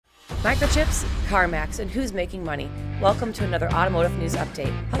Microchips, CarMax, and who's making money? Welcome to another automotive news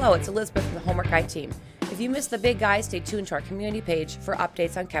update. Hello, it's Elizabeth from the Homework Guy team. If you missed the big guy, stay tuned to our community page for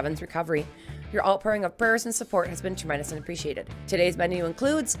updates on Kevin's recovery. Your outpouring of prayers and support has been tremendous and appreciated. Today's menu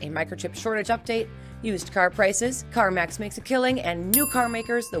includes a microchip shortage update, used car prices, CarMax makes a killing, and new car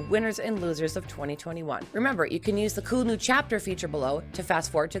makers, the winners and losers of 2021. Remember, you can use the cool new chapter feature below to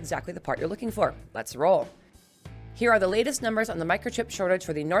fast forward to exactly the part you're looking for. Let's roll. Here are the latest numbers on the microchip shortage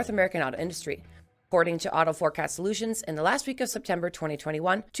for the North American auto industry. According to Auto Forecast Solutions, in the last week of September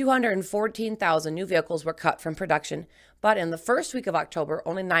 2021, 214,000 new vehicles were cut from production, but in the first week of October,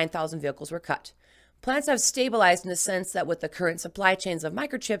 only 9,000 vehicles were cut. Plants have stabilized in the sense that with the current supply chains of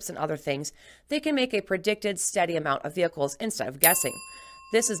microchips and other things, they can make a predicted steady amount of vehicles instead of guessing.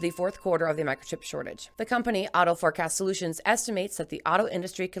 This is the fourth quarter of the microchip shortage. The company Auto Forecast Solutions estimates that the auto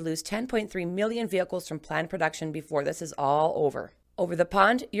industry could lose 10.3 million vehicles from planned production before this is all over. Over the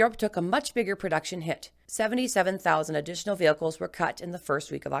pond, Europe took a much bigger production hit. 77,000 additional vehicles were cut in the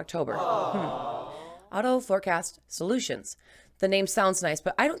first week of October. Auto Forecast Solutions. The name sounds nice,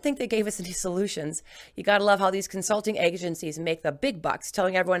 but I don't think they gave us any solutions. You gotta love how these consulting agencies make the big bucks,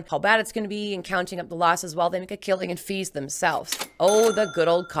 telling everyone how bad it's gonna be and counting up the losses while they make a killing and fees themselves. Oh, the good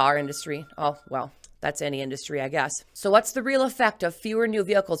old car industry. Oh, well, that's any industry, I guess. So what's the real effect of fewer new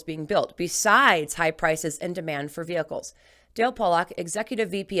vehicles being built, besides high prices and demand for vehicles? Dale Pollack, Executive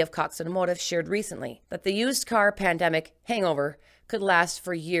VP of Cox Automotive, shared recently that the used car pandemic hangover could last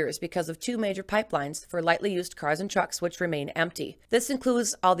for years because of two major pipelines for lightly used cars and trucks which remain empty. This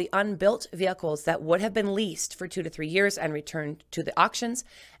includes all the unbuilt vehicles that would have been leased for 2 to 3 years and returned to the auctions,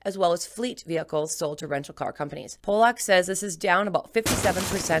 as well as fleet vehicles sold to rental car companies. Pollack says this is down about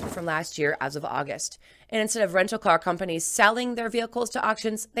 57% from last year as of August. And instead of rental car companies selling their vehicles to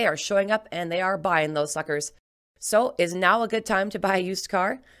auctions, they are showing up and they are buying those suckers. So, is now a good time to buy a used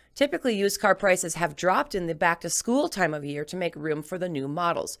car? Typically, used car prices have dropped in the back-to-school time of year to make room for the new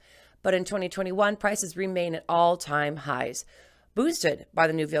models. But in 2021, prices remain at all-time highs, boosted by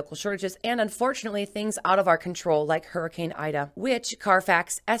the new vehicle shortages and, unfortunately, things out of our control like Hurricane Ida, which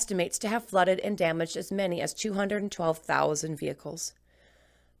Carfax estimates to have flooded and damaged as many as 212,000 vehicles.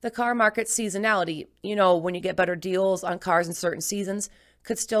 The car market seasonality, you know, when you get better deals on cars in certain seasons,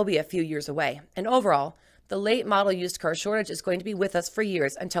 could still be a few years away. And overall, the late model used car shortage is going to be with us for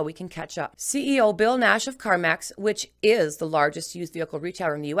years until we can catch up. CEO Bill Nash of CarMax, which is the largest used vehicle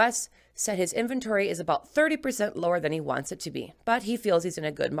retailer in the U.S., said his inventory is about 30% lower than he wants it to be, but he feels he's in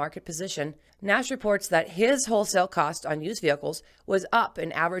a good market position. Nash reports that his wholesale cost on used vehicles was up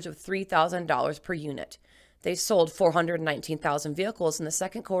an average of $3,000 per unit. They sold 419,000 vehicles in the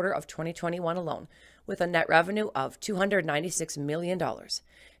second quarter of 2021 alone, with a net revenue of $296 million.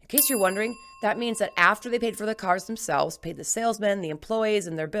 In case you're wondering, that means that after they paid for the cars themselves, paid the salesmen, the employees,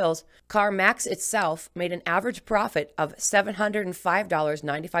 and their bills, CarMax itself made an average profit of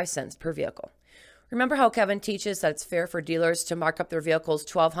 $705.95 per vehicle. Remember how Kevin teaches that it's fair for dealers to mark up their vehicles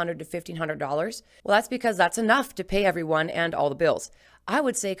 $1,200 to $1,500? Well, that's because that's enough to pay everyone and all the bills. I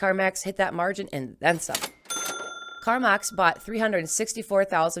would say CarMax hit that margin and then some. CarMax bought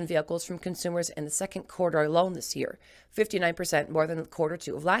 364,000 vehicles from consumers in the second quarter alone this year, 59% more than quarter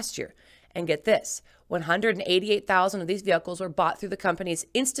two of last year. And get this, 188,000 of these vehicles were bought through the company's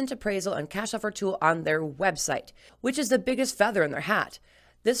instant appraisal and cash offer tool on their website, which is the biggest feather in their hat.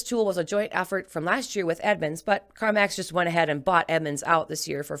 This tool was a joint effort from last year with Edmunds, but CarMax just went ahead and bought Edmunds out this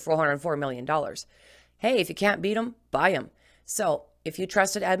year for $404 million. Hey, if you can't beat them, buy them. So, if you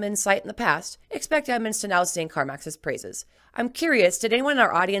trusted Edmunds' site in the past, expect Edmunds to now sing CarMax's praises. I'm curious, did anyone in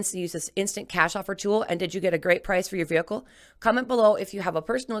our audience use this instant cash offer tool, and did you get a great price for your vehicle? Comment below if you have a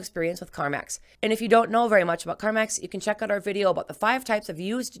personal experience with CarMax. And if you don't know very much about CarMax, you can check out our video about the 5 types of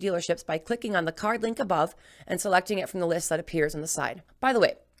used dealerships by clicking on the card link above and selecting it from the list that appears on the side. By the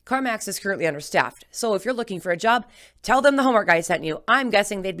way, CarMax is currently understaffed, so if you're looking for a job, tell them the Homework Guy sent you. I'm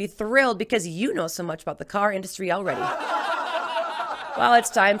guessing they'd be thrilled because you know so much about the car industry already. Well, it's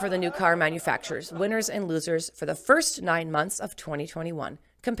time for the new car manufacturers, winners and losers for the first 9 months of 2021,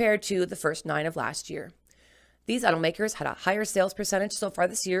 compared to the first 9 of last year. These automakers had a higher sales percentage so far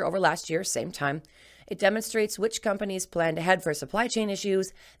this year over last year, same time. It demonstrates which companies planned ahead for supply chain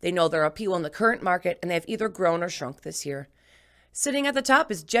issues, they know their appeal in the current market, and they have either grown or shrunk this year. Sitting at the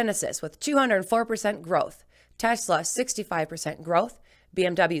top is Genesis with 204% growth, Tesla 65% growth,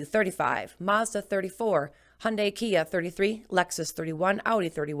 BMW 35%, Mazda 34%, Hyundai Kia 33%, Lexus 31%, Audi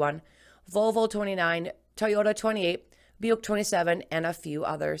 31%, Volvo 29%, Toyota 28%, Buick 27%, and a few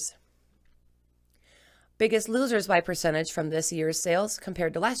others. Biggest losers by percentage from this year's sales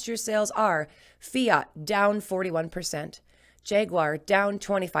compared to last year's sales are Fiat down 41%, Jaguar down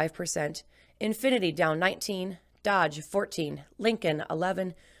 25%, Infiniti down 19%, Dodge 14%, Lincoln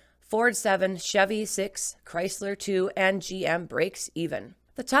 11%, Ford 7%, Chevy 6%, Chrysler 2%, and GM breaks even.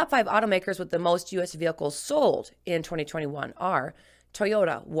 The top 5 automakers with the most U.S. vehicles sold in 2021 are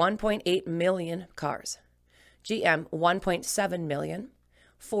Toyota, 1.8 million cars, GM, 1.7 million,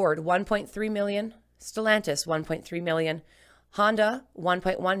 Ford, 1.3 million, Stellantis, 1.3 million, Honda,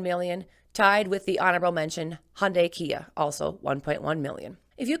 1.1 million, tied with the honorable mention Hyundai Kia, also 1.1 million.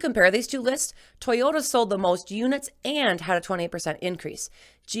 If you compare these two lists, Toyota sold the most units and had a 28% increase.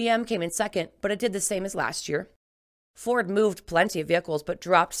 GM came in second, but it did the same as last year. Ford moved plenty of vehicles, but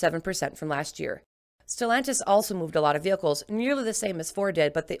dropped 7% from last year. Stellantis also moved a lot of vehicles, nearly the same as Ford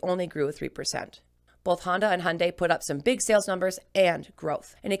did, but they only grew 3%. Both Honda and Hyundai put up some big sales numbers and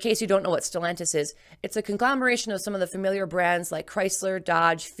growth. And in case you don't know what Stellantis is, it's a conglomeration of some of the familiar brands like Chrysler,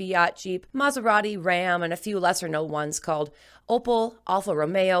 Dodge, Fiat, Jeep, Maserati, Ram, and a few lesser-known ones called Opel, Alfa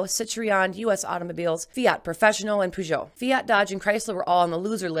Romeo, Citroën, US Automobiles, Fiat Professional, and Peugeot. Fiat, Dodge, and Chrysler were all on the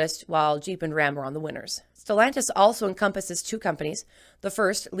loser list, while Jeep and Ram were on the winners. Stellantis also encompasses 2 companies. The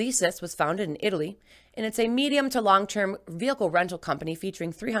first, Leasys, was founded in Italy, and it's a medium to long-term vehicle rental company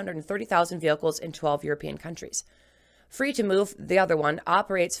featuring 330,000 vehicles in 12 European countries. Free to Move, the other one,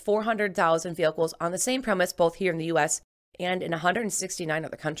 operates 400,000 vehicles on the same premise both here in the U.S. and in 169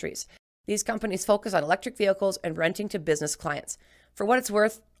 other countries. These companies focus on electric vehicles and renting to business clients. For what it's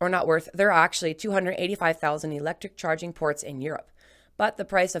worth, or not worth, there are actually 285,000 electric charging ports in Europe. But the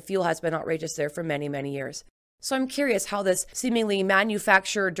price of fuel has been outrageous there for many, many years. So I'm curious how this seemingly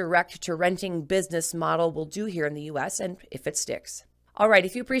manufacturer direct to renting business model will do here in the US and if it sticks. All right,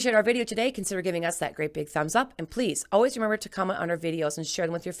 if you appreciate our video today, consider giving us that great big thumbs up. And please always remember to comment on our videos and share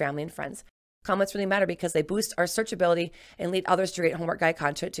them with your family and friends. Comments really matter because they boost our searchability and lead others to create Homework Guide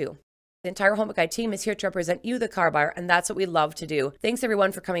content too. The entire Homework Guide team is here to represent you, the car buyer, and that's what we love to do. Thanks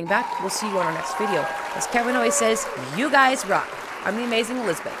everyone for coming back. We'll see you on our next video. As Kevin always says, you guys rock. I'm the amazing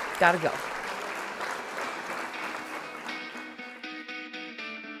Elizabeth. Gotta go.